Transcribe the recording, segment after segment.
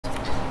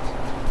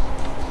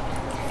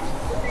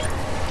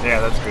Yeah,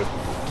 that's good.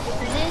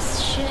 This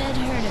should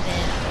hurt a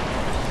bit.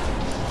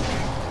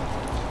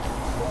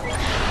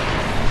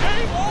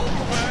 Game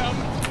over, man.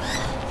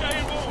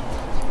 Game over.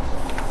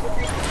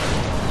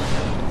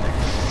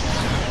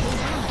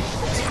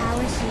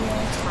 Tower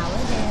here, tower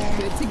there.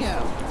 Good to go.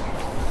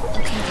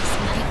 Okay, this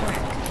might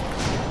work.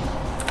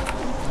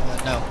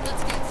 No.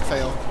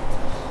 Fail.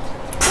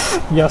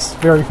 Yes,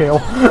 very fail.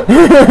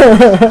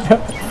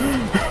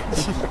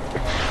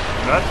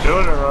 Not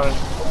doing it right.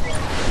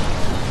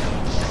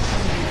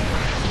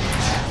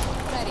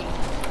 Ready.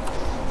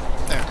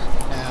 There.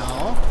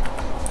 Now.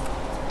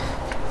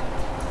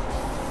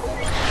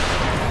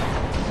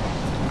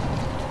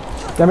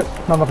 Damn it,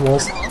 not enough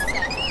walls. All set.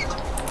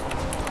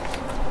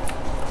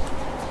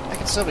 That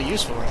can still be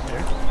useful right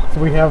there. Do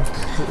we have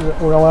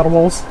oil out of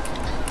walls?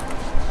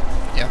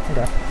 Yeah.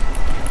 Okay.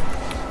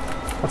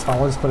 That's fine,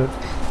 we'll just put it...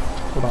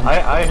 Hold on.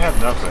 I have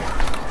nothing.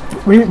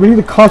 We need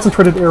a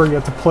concentrated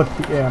area to put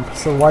the amp,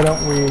 so why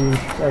don't we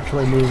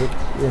actually move it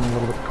in a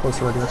little bit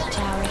closer right here.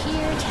 Tower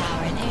here,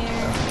 tower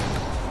there.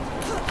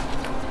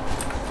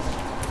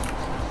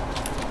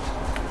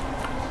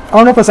 I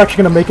don't know if that's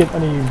actually going to make it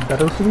any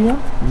better for the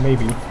amp.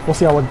 Maybe. We'll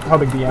see how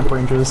big the amp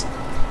range is.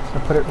 I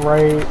put it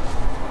right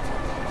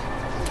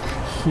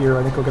here.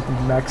 I think we'll get the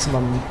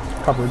maximum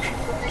coverage.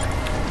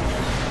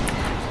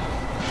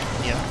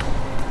 Yeah.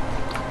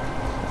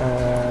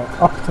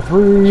 Up to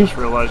 3. Just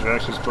realized you're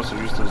actually supposed to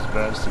use those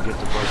vents to get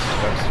to places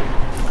faster.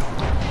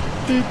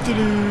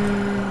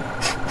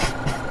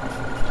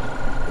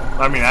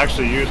 I mean,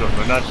 actually use them,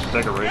 but not just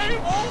decoration.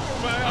 Game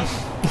over, man.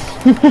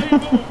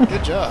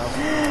 Good job.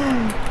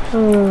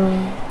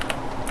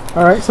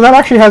 Alright, so that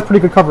actually has pretty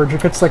good coverage.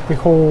 It gets like the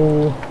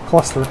whole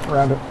cluster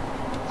around it.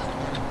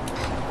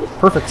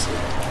 Perfect.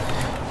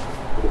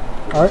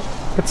 Alright,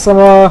 get some,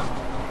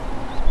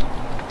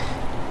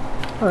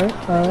 Alright,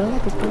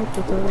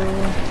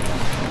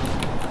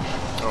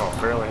 Oh,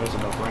 barely has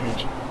enough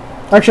range.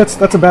 actually,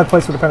 that's a bad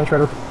place for the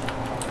penetrator.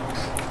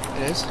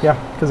 It is? Yeah,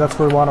 because that's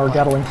where we want our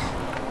Gatling.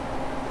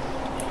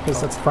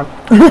 Because that's the front.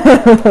 Good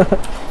to go.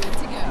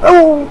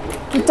 Oh!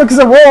 He took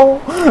the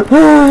wall!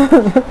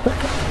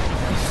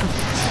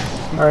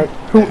 Alright,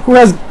 who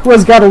has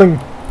Gatling?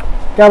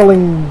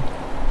 Gatling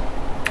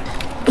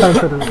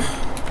penetrator.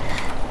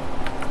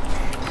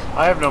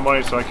 I have no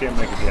money, so I can't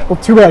make it yet.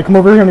 Well, too bad. Come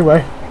over here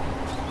anyway.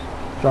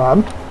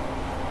 John.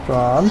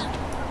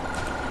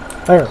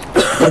 There.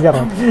 I got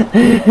him.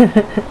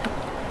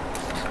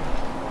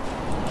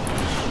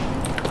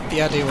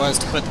 The idea was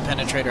to put the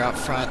penetrator out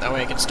front, that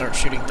way it can start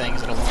shooting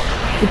things at a longer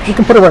range. You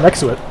can put it right next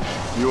to it.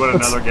 You want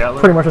It's another Gatling?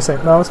 pretty much the same.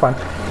 No, it's fine.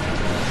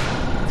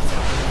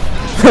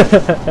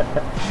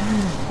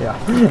 Yeah.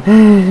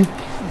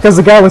 Because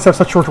the Gatlings have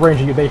such short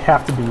range, they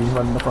have to be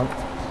running in the front.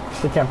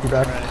 They can't be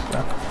back.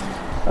 Right.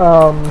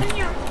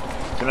 Yeah.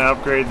 Can I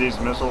upgrade these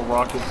missile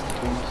rocket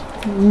things?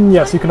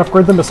 Yes, you can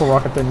upgrade the missile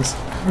rocket things.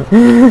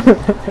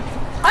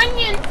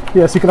 Onion!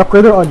 Yes, you can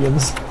upgrade their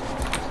onions.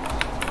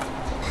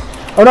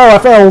 Oh no,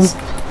 FLs!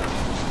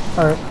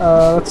 Alright,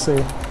 let's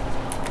see.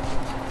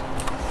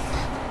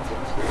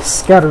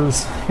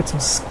 Scatters. Get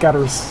some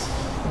scatters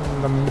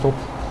in the middle,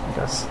 I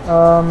guess.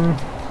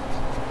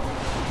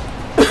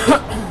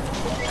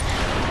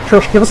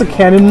 Trish, give us a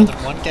cannon. More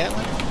than one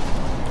Gatling?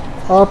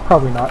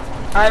 Probably not.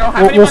 I don't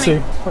have any We'll money. see.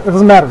 It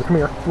doesn't matter. Come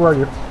here. Where are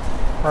you?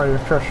 Where are you?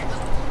 Trish.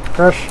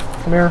 Trish,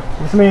 come here.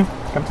 Come to me.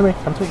 Come to me.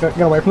 Come to me. Get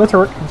away from the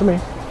turret. Come to me.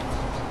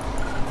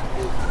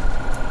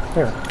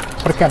 Here.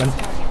 Put a cannon.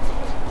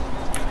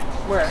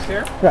 Where?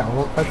 Here? Yeah,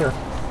 right here.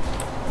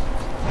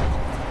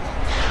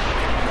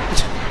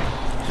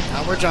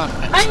 Now where John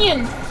went. Onion!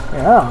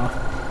 Yeah.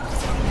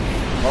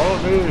 Follow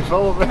me,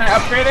 follow me. Can I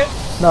upgrade it?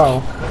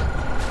 No.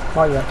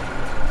 Not yet.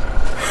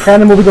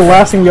 Cannon will be the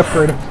last thing we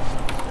upgrade.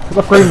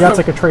 Because upgrading that's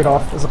like a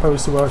trade-off as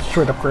opposed to a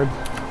straight upgrade.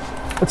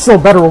 It's still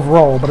better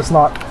overall, but it's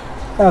not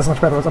as much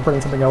better as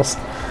upgrading something else.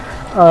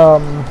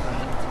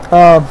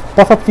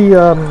 Buff up the,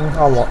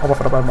 I'll buff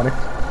it up, I have money.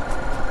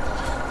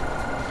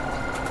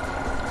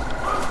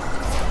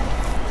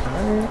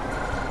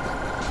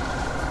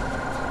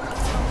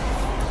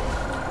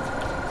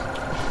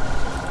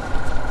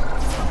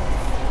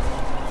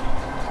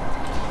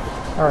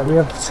 Alright, we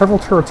have several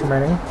turrets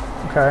remaining.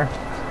 Okay.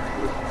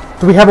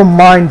 Do we have a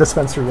mine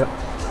dispenser yet?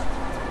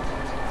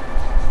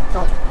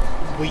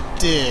 We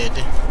did.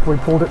 We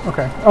pulled it?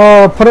 Okay.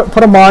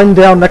 Put a mine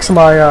down next to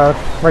my,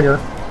 right here.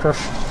 Trish.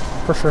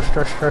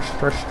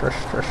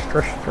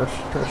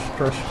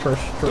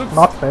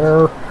 Not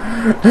there.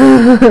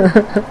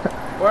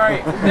 Where are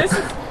you?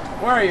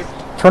 Where are you?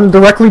 Turn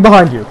directly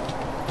behind you.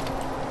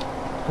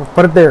 We'll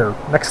put it there,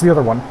 next to the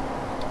other one.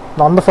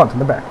 Not in the front, in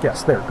the back.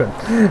 Yes, there, good.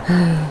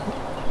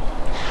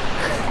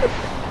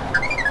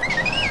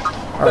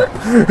 Alright.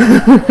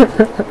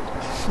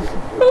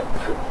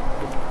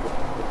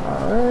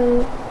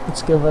 Alright.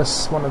 Let's give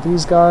us one of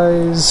these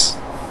guys.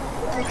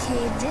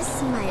 Okay,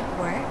 this might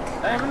work.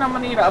 I have enough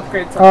money to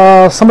upgrade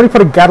something. Somebody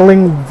put a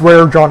Gatling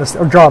where John is.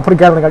 Or John, put a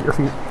Gatling at your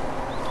feet.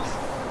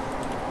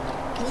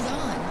 Hold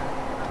on.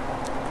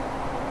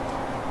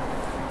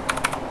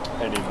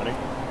 Any money?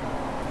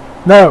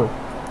 No.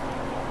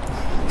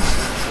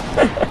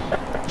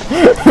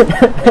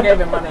 I gave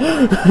him money.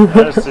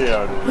 I see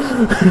how it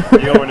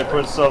is. You go when you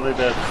put something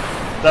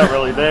that's not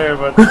really there,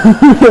 but you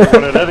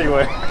put it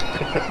anyway.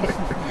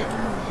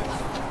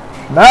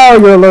 Now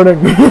you're learning.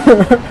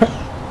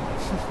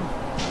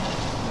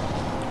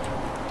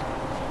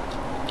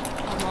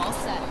 I'm all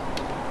set.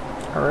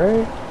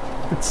 Alright.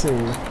 Let's see.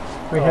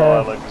 We I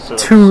have like this setup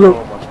two-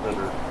 so much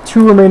better.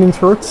 2 remaining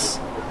turrets.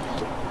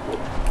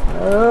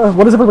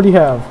 What does everybody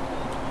have?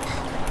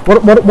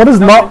 What is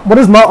not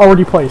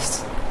already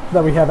placed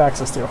that we have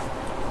access to?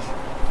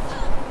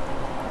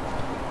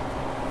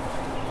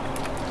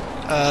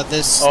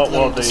 This Oh, little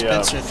well, the,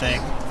 dispenser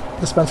thing.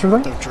 Dispenser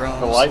thing? The drones.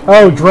 The light.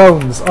 Oh,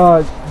 drones.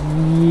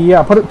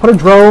 Yeah. Put a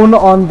drone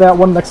on that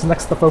one next to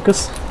the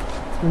focus,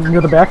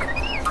 near the back,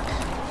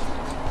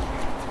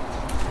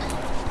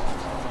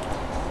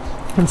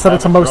 and set it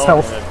to most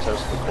health. Test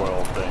the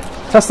coil thing.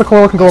 Test the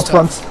coil can go up Most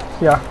health.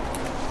 front. Yeah.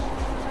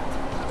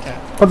 Okay.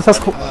 Put the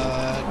test coil.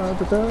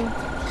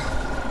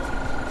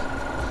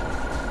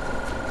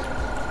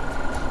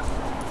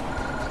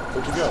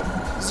 Where'd you go?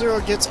 Zero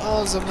gets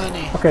all the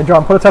money. Okay,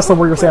 John. Put a Tesla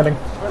where you're standing.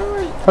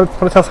 Put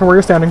a Tesla where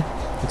you're standing.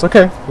 It's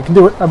okay. You can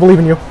do it. I believe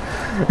in you.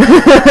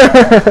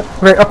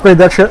 Right, upgrade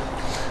that shit.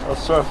 I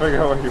was trying to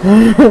figure out where you were.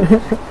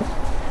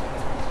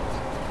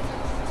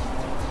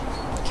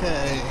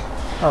 Okay.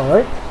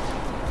 Alright.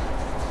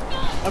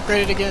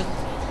 Upgrade it again.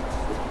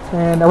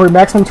 And are we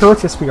maximum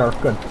turrets? Yes, we are.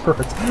 Good.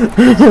 Perfect.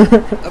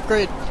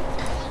 Upgrade.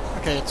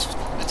 Okay, it's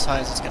high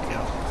as it's gonna go.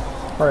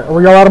 Alright, are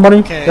we all out of money?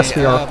 Okay, Yes,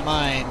 we are.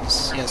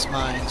 mines. Yes,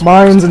 mines.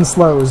 Mines and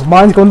slows.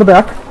 Mines go in the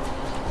back.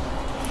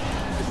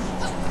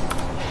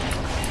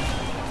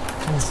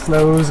 And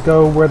slows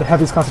go where the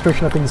heaviest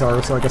concentration of things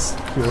are, so I guess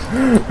here.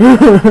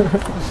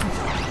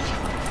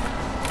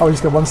 Oh, we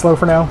just get one slow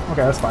for now?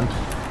 Okay, that's fine.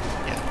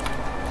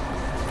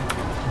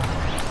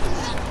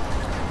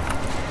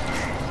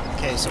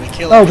 Okay, so we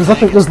kill. Oh, there's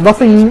everything.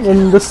 nothing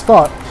in this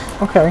spot.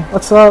 Okay,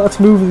 let's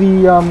move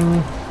the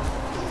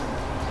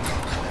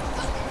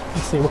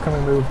let's see, what can we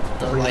move?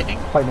 The lightning.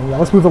 Lightning, yeah,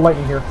 let's move the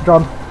lightning here.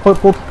 John, we'll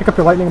pick up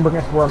your lightning and bring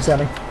it to where I'm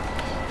standing.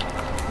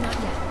 Not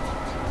yet.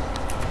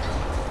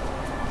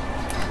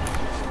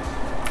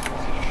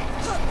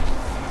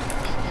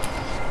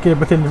 Get it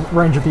within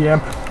range of the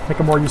amp, make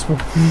it more useful.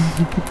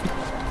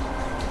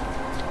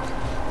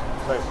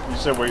 Wait, you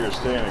said where you're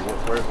standing.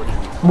 What do you mean?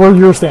 Where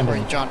you're standing.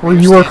 Where John- where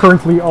where you you're are standing.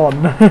 currently on.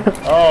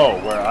 Oh,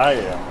 where I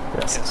am.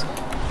 Yes. Yes.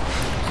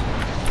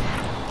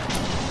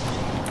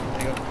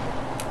 There you go.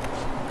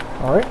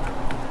 Alright.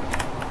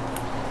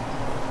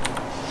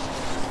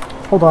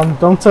 Hold on,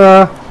 don't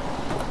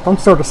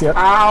start us yet.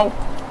 Ow!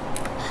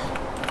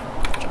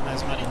 John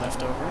has money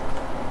left over.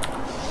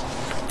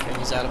 Okay,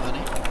 he's out of money.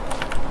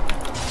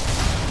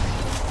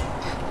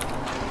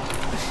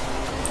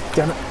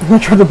 Damn it. I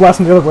tried to blast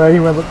him the other way, he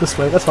went this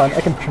way. That's fine, I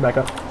can push him back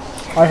up.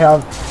 I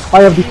have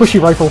the pushy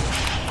rifle.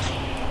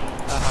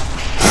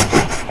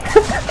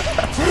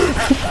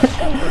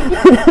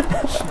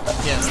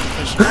 Yes, the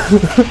push.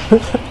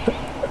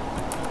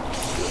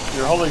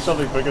 You're holding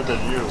something bigger than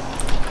you.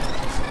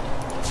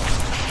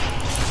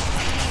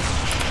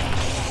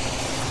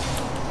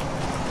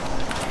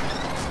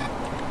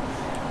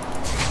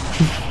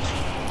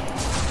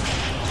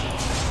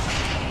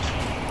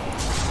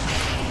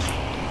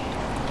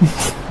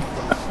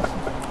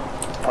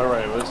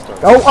 Alright, let's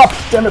start. Go up!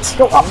 Damn it,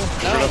 go up!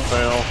 You're gonna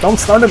fail. Don't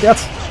start it yet!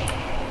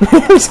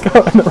 He's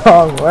going the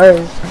wrong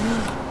way.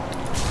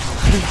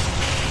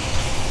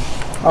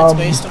 It's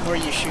based on where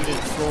you shoot it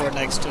floor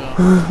next to him.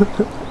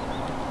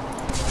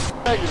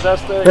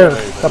 That's the There,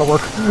 that'll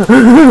work.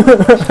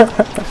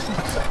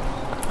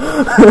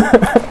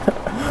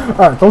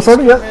 Alright, don't start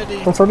it yet.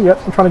 Ready. Don't start it yet.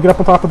 I'm trying to get up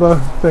on top of the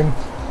thing.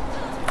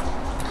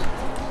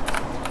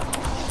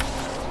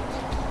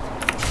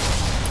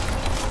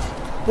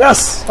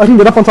 Yes! I can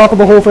get up on top of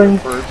the whole thing.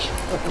 Perch.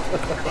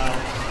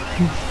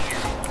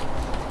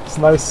 It's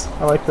nice.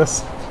 I like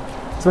this.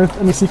 Is there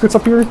any secrets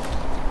up here?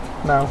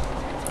 No.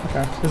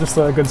 Okay. It's just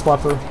a good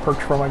spot to perch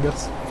from, I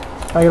guess.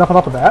 Can I get up on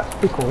top of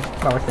that? Be cool.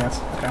 No, I can't.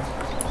 Okay.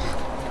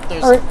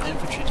 There's Alright. an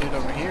infantry dude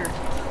over here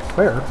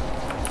Where?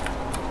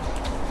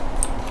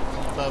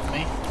 above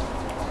me.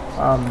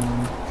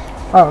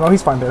 Oh, no,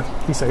 he's fine there.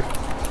 He's safe.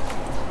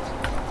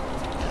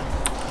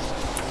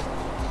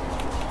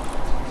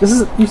 This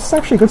is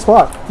actually a good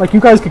spot. Like, you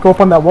guys could go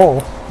up on that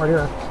wall right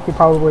here. You could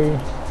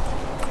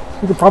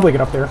probably get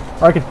up there.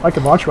 Or I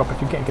could launch you up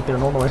if you can't get there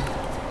normally. No,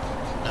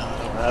 I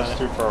don't know. That's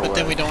too far away. But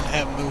then we don't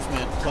have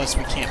movement, plus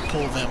we can't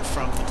pull them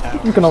from the tower.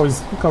 You can always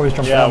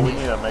jump Yeah, down. we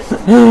need to make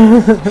them. We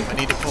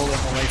need to pull them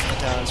away from the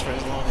towers for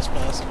as long as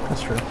possible.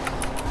 That's true.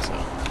 So,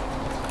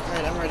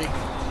 alright, I'm ready.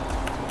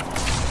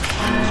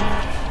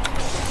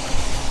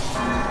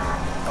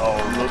 Oh,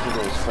 look at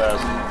those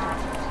fast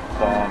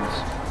bombs.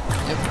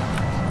 Yep.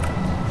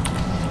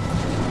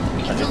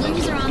 The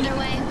loons are on their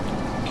way.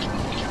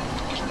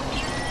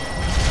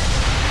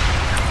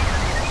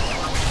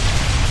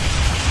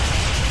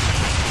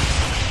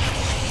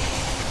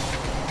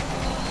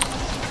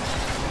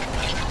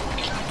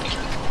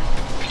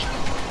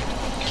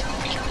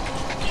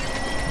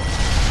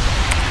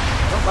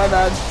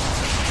 bad.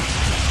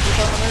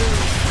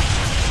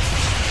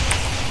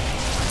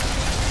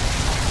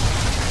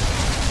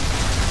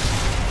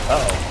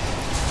 Uh-oh.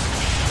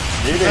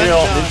 Need to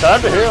heal. Need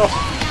time to heal.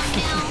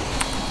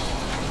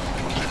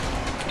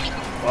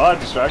 Well, I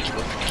distracted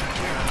him.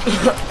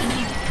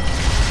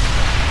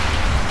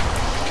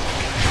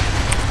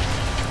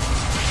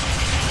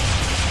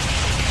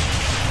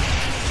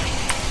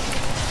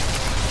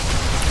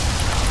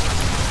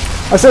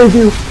 I saved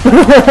you!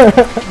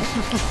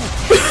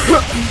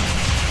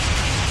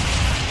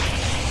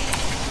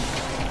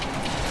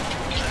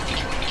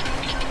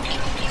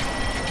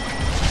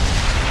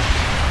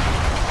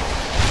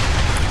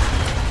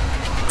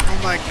 Oh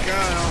my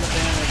god, all the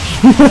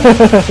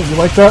damage. You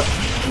like that?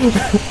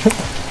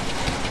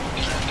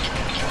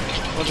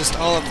 Well, just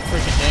all of the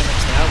freaking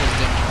damage that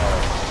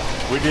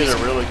was We doing. did a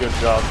really good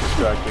job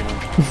distracting him.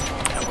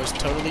 That was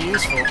totally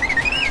useful.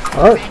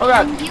 Alright, Oh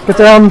god. get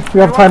down. We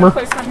have a I timer. wanna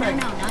play something.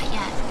 No, not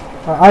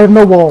yet. I have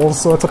no walls,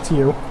 so it's up to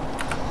you.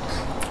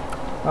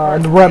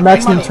 And we're at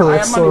maximum Money. I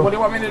turrets, have money. What so do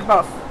you want me to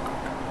buff?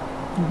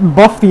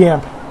 buff the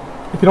amp.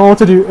 If you don't know what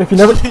to do, if you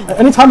never,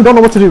 anytime you don't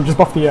know what to do, just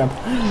buff the amp.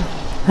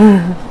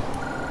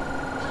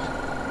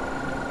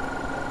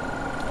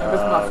 It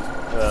was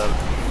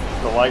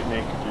buffed. The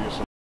lightning.